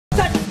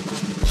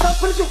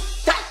Finish you.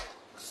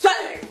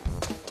 Say.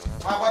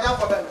 What down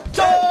for them?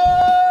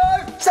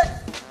 Say.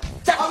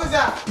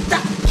 Officer.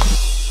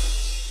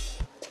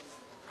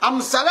 I'm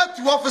select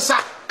you, officer.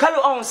 Call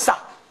you on, sir.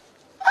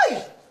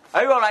 Hey.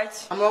 Are you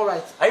alright? I'm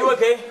alright. Are you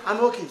okay? I'm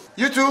okay.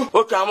 You too?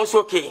 Okay, I'm also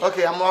okay.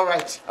 Okay, I'm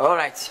alright.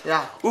 Alright.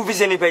 Yeah. Who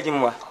visit any page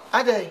more?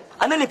 Are they?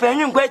 I know the pen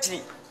you quite.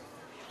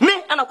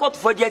 Me and a court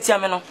for the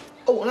Etiamino.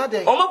 Oh, not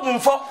they. Oh, my boom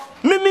for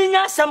me,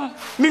 some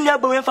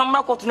miniabu from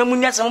my court, no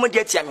munia, some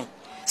get Yami.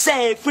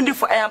 Say, fundy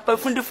for amper,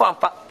 fundy for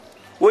amper.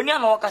 When you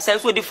know, I say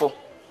so different.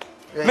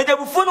 Make a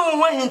buffon on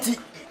one hinty.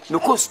 No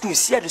cost to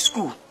see at the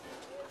school.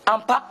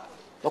 Amper,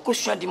 no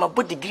question in my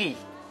book degree.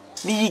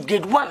 Me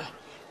grade 1.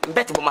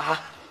 Better Maha.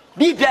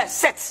 Be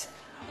set.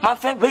 My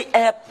friend, we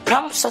a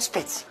prime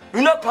suspect.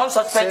 You know prime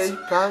suspect? Say,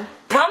 prime?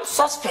 Prime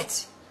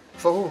suspect.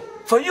 For who?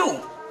 For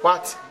you.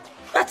 What?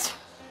 What?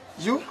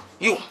 You?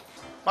 You.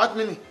 What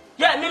meaning?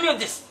 Yeah, meaning of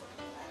this.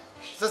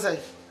 Say.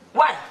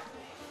 Why?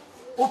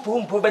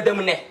 Open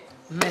Bedamune.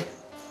 Me.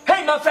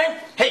 Hey, my friend.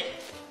 Hey.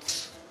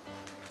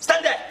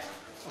 Stand there.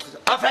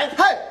 My friend.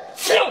 Hey.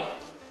 Sit.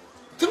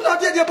 Do not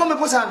get the bomb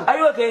person. Are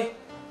you okay?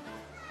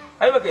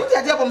 Are you okay?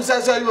 Get the bomb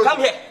says you. Come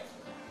here.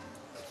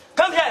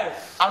 Come here.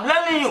 I'm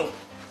learning you.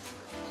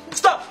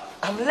 Stop.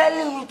 I'm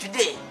learning you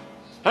today.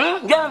 You know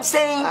what I'm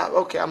saying?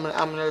 Okay, I'm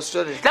ready.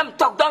 Let me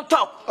talk. Don't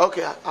talk.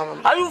 Okay,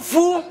 Are you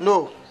fool?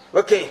 No.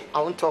 Okay.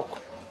 I won't talk.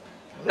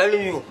 I'm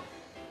learning you.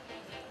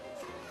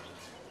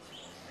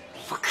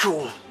 Fuck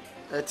you.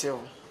 That's you.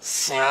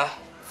 Sir.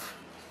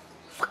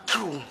 Fuck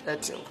you.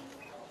 That's you.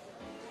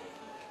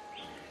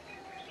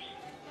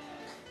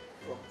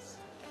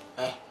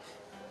 Hey.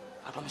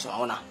 I promise you my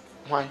honor.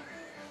 Why?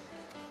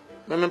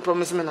 Me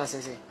promise me na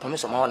say.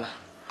 Promise you my honor.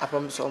 I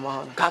promise you my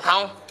honor.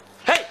 Count.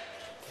 Hey.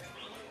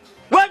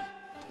 1,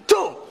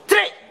 2,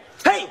 3.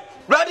 Hey.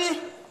 Ready?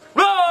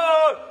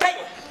 Roll.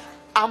 Hey.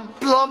 I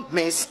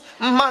promise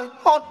my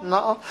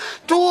honor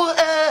to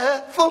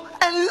ever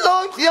and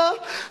loyal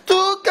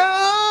to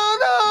God.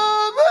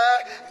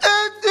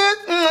 It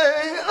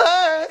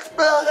may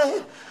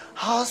explain.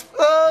 I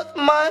spent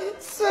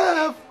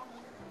myself.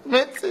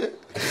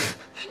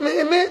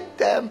 Me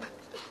them.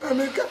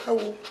 And go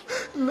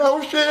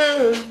now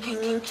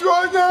shame.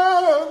 Join go.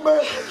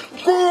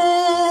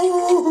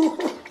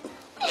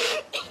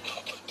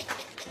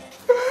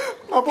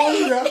 My boy.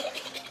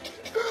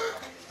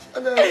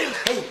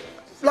 Hey.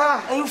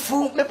 La, are you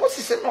fool? me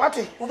position what?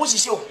 Who was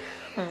show?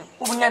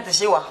 Who began to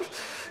show?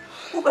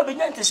 Who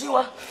began to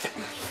show?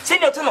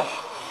 Send your tunnel.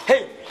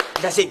 Hey,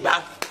 that's it,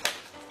 man.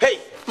 Hey,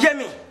 hear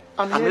me.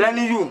 I'm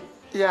learning you.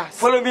 Yeah.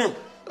 Follow me.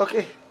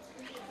 Okay.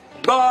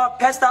 Go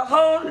past the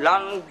whole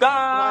land,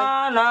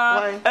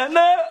 Ghana, and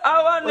make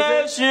our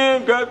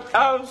nation get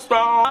out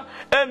strong,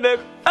 and make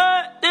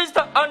this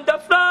the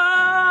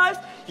underflies.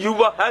 You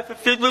will have to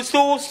feel the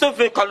soul, so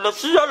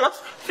fearless,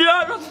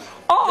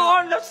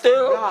 honest,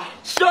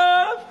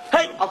 serve.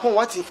 Hey, upon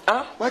what?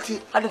 Huh? What?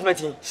 I didn't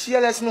bet you.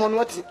 Fearless no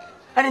what?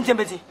 I didn't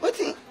bet you. What?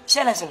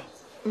 Fearless.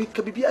 Me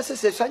can be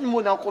assessed. I know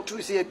now. Go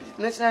to say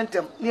national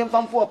anthem. Near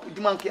fan for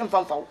the monkey and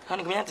fan for.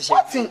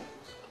 What thing?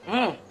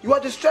 You are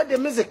destroyed the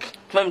music.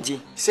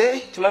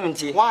 Say to Mammy.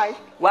 Why?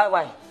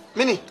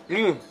 Mini.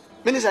 Mini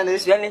and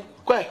this.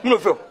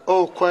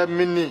 Oh, quite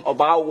mini. Or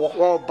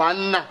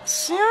banana.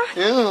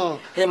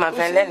 Hey, my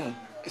friend Lenny.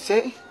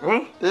 Say,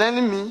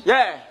 lending me?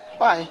 Yeah.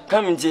 Why?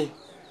 Come in, G.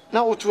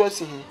 Now what was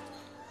he?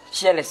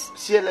 Fearless.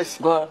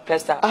 God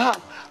bless her.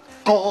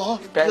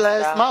 God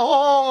bless my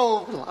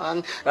home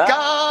and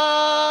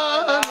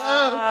God.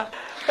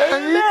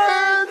 And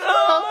let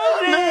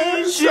our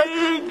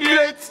nation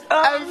great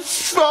and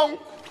strong.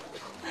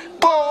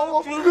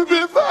 Both to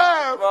be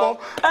fair forever.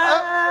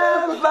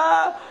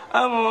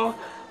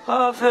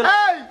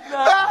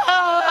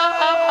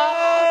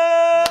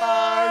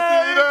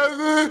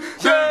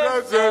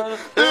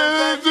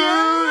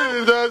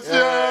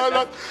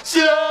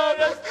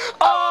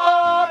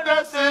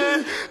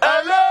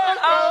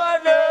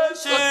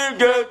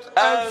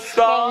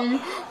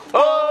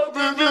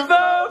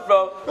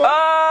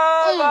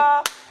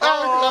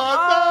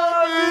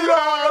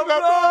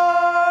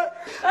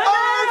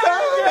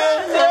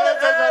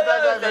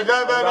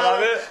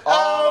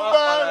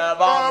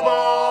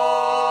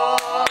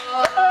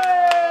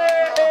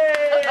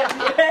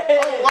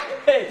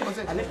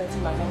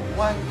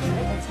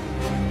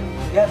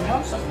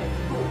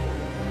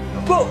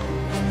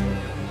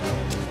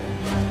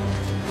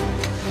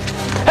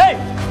 Hey,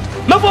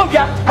 no phone,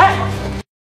 yeah.